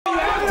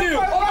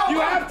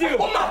to. You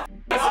got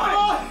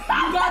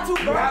to,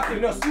 bro. You have to.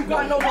 No, You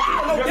got no. No.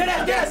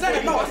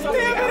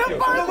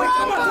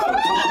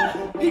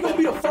 He gonna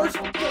be the first.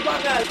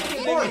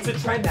 It's a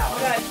trend now.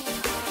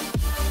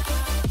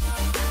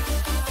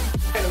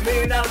 $1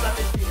 million out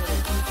this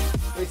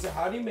shit. Wait, so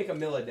how do you make $1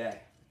 million a day?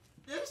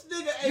 This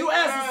nigga You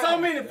asking so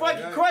many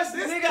fucking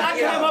questions, nigga. I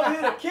came up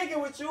here to kick it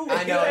with you.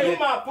 I know. You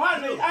my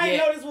partner. I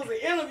didn't know this was an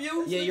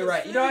interview. Yeah, you're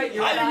right. You know what?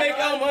 How you make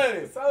your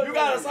money? You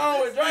got a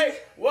song with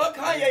Drake. What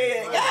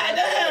Kanye?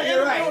 Goddamn,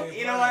 You're right.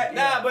 You know what?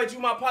 Nah, but you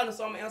my partner,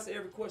 so I'm gonna answer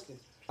every question.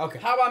 Okay.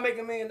 How I make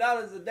 $1 million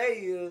a day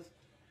is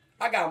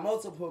I got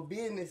multiple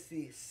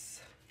businesses,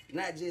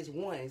 not just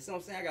one. You see what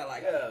I'm saying? I got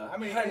like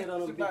 100 on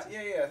them bitches.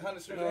 Yeah,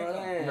 100 straight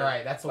income.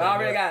 Right, that's But what I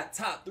already got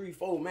top 3,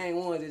 4 main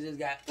ones that just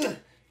got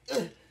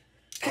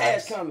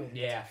cash coming.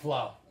 Yeah,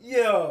 flow.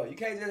 Yeah, you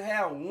can't just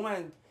have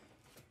one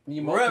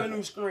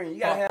revenue stream. You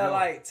gotta have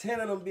like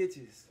 10 of them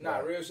bitches. Nah,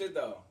 real shit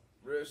though.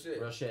 Real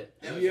shit. Real shit.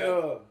 Yeah.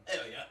 Hell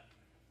yeah.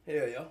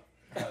 Hell yeah.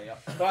 Hell yeah.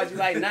 Start you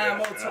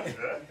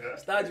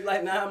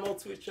like 9 more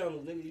Twitch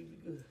channels, nigga. You be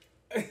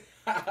good.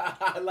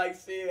 Like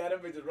shit, I done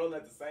bitches rolling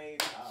at the same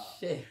time.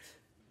 Shit.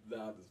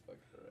 Nah, I'm just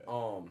fucking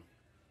around.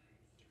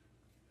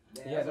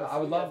 Yeah, no, I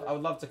would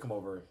love to come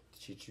over to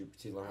teach you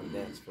to learn how to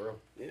dance, for real.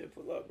 Yeah,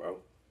 pull up, bro.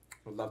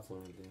 I'd love to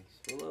learn how to dance.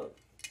 Pull up.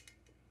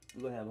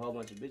 We gonna have a whole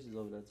bunch of bitches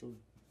over there too.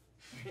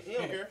 He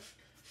don't care.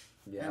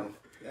 Yeah.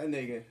 That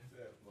nigga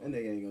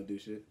ain't gonna do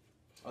shit.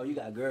 Oh, you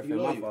got a He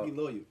girlfriend? My fault.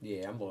 loyal.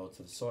 Yeah, I'm loyal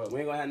to the soil. We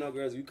ain't gonna have no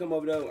girls. You come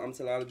over there, I'm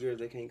telling all the girls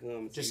they can't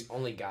come. Just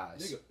only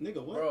guys.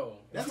 Nigga, what? Bro.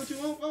 That's what you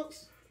want,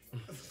 folks?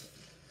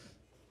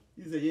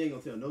 You said you ain't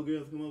gonna tell no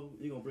girls to come over?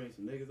 You gonna bring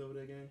some niggas over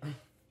there, gang?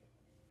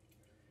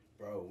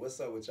 Bro, what's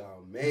up with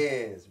y'all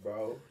mans,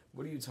 bro?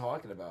 What are you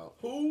talking about?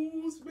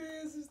 Whose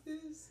mans is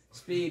this?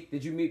 Speed,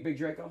 did you meet Big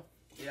Draco?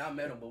 Yeah, I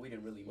met him, but we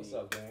didn't really meet. What's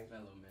up, gang?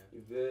 Hello, man.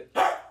 You good?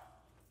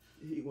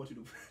 He wants you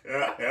to...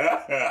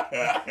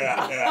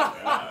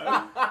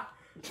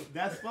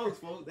 That's folks.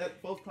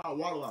 That folks called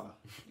Walla Walla.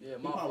 Yeah,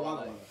 He my called fault. Walla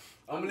Like, Walla.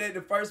 I'm gonna let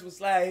the first one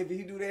slide. If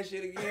he do that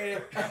shit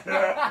again,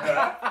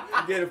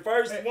 you get the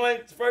first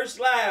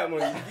slide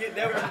one. You get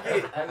that one.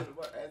 You get.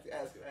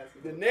 Ask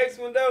The him. next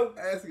one though,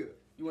 Ask him.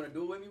 you wanna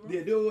do it with me, bro?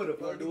 Yeah, do it with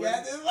him. do Do it.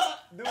 it.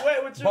 do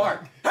it with you.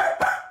 Bark.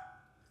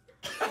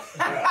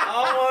 I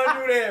don't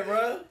wanna do that,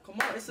 bro. Come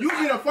on, it's a You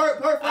need a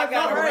first. I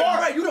got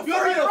right. You the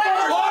first.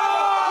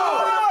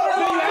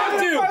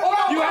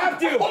 You have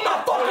to. Oh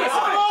my fucking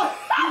God.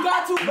 You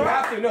got to, bro. You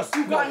have to. No,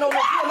 You got no. No. No,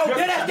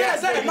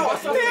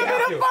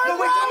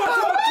 wait, come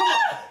on.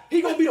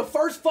 He gonna be the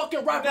first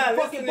fucking rapper Nah, in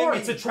fucking listen to bar. me.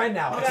 It's a trend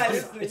now. Yeah,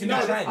 It's a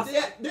new trend. No. No.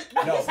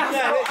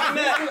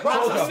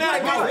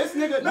 This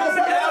nigga.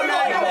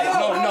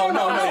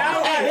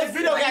 His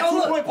video got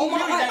 2.2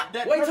 million.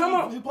 Wait, come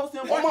on. You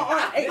posted him.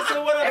 Listen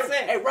to what I'm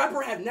saying. A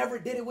rapper have never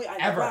did it with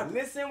Ever.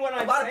 Listen what A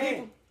I'm lot of saying.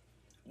 people.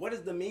 What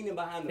is the meaning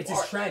behind the It's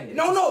bar? a trend.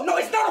 No,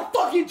 it's not a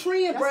fucking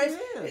trend, bro. Yes,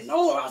 it is.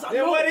 No,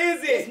 Then what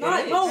is it? It's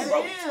not. No,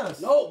 bro. It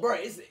is. No, bro.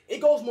 It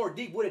goes more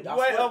deep with it. I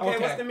What? swear. Okay, Okay.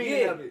 what's the meaning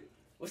Yeah. of it?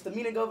 What's the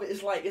meaning of it?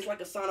 It's like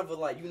a sign of a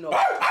like, you know.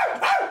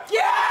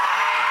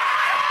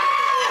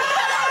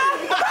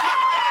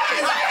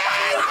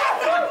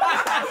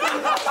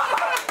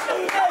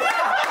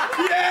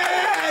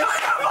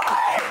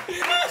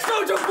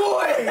 Souja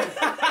boy!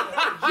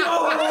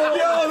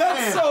 Yo,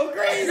 that's so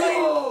crazy.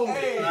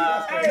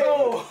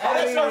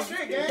 That's your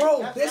shit, gang.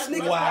 Bro, this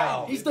nigga,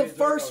 Wow. he's the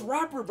first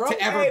rapper, bro.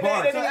 To ever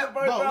bark.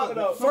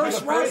 First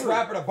First rapper.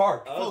 rapper to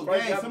bark. Oh,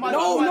 gang, somebody-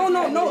 No,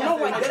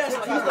 like that's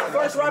he's the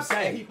first rapper.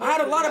 I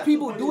had a lot of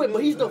people do it,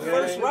 but he's the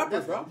first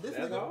rapper, bro. This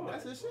nigga,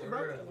 that's his shit,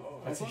 bro.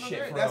 That's his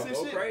shit, bro. That's his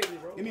shit. Crazy,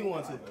 bro. Give me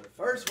one, too.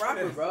 First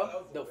rapper,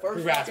 bro. The first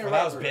Congrats, fucking bro.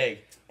 That was rapper. big.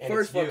 And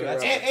First it's you. fucking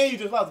That's- rapper. And you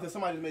just lost because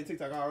somebody just made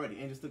TikTok already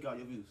and just took out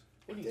your views.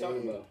 What are you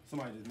talking about?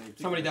 Somebody just made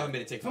TikTok. Somebody definitely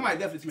made a TikTok. Somebody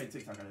definitely just made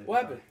TikTok out of it.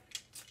 What happened?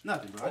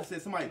 Nothing, bro. I just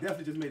said somebody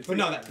definitely just made a But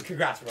TikTok. no,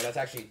 congrats, bro. That's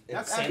actually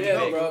That's insanely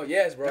actually big. dope, bro.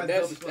 Yes, bro.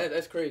 That's dope as fuck.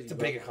 That's crazy. It's a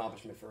big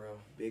accomplishment for real.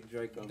 Big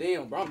Draco.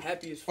 Damn, bro. I'm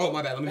happy as fuck. Oh,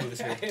 my bad. Let me move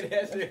this here.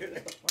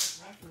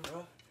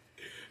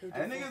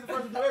 That nigga's the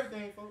first to do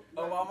everything, folks.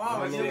 Oh, my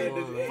mama said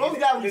Folks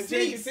got the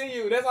receipts.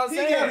 continue. That's what I'm He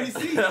saying. got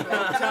receipts, bro. I'm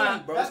telling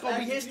you, bro. That's It's gonna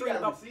be actually- history he got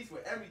about- receipts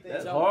with everything.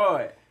 That's Tell him.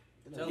 hard.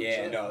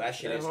 Yeah, no, that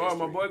shit That's is hard.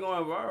 My history. boy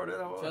going viral.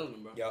 That's hard. Telling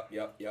him, bro. Yup.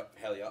 Hell yup.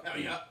 Hell yeah.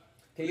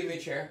 Can you give me a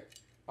chair?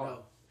 Oh,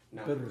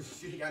 no.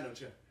 She ain't got no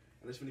chair.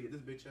 Unless you want to get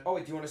this big chair. Oh,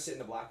 wait, do you want to sit in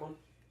the black one?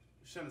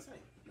 What's trying to say?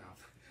 No.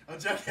 I'm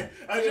joking.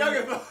 I'm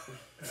joking, bro.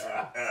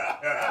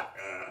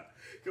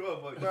 Come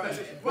on, boy.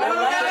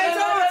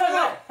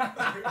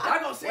 I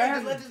gonna say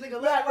just let this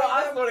nigga laugh, bro.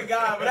 I swear to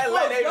God, but that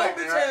lady like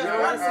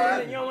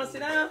You don't want to sit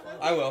down?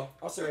 I will.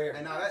 I'll sit right here.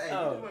 And now that, hey,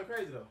 you went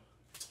crazy though.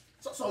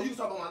 So you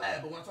talk about my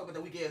laugh, but when I talk about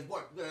that weak ass boy,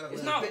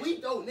 It's not bitch.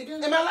 weak though,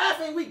 nigga. And my laugh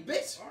ain't weak,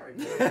 bitch. Alright.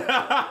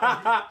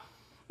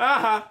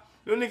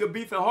 Your nigga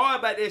beefing hard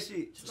about that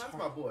shit. That's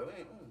my boy. We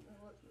ain't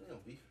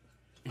beef.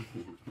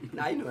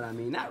 Nah, you know what I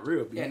mean. Not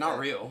real beef. Yeah, not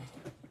real.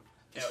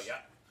 Hell yeah.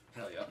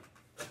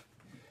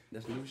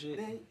 That's new shit.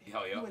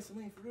 Hell yeah. You went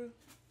Celine for real?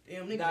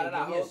 Damn, nigga.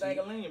 Nah, whole thing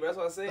of lean, bro. That's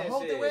what I said. The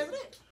whole thing, where's it?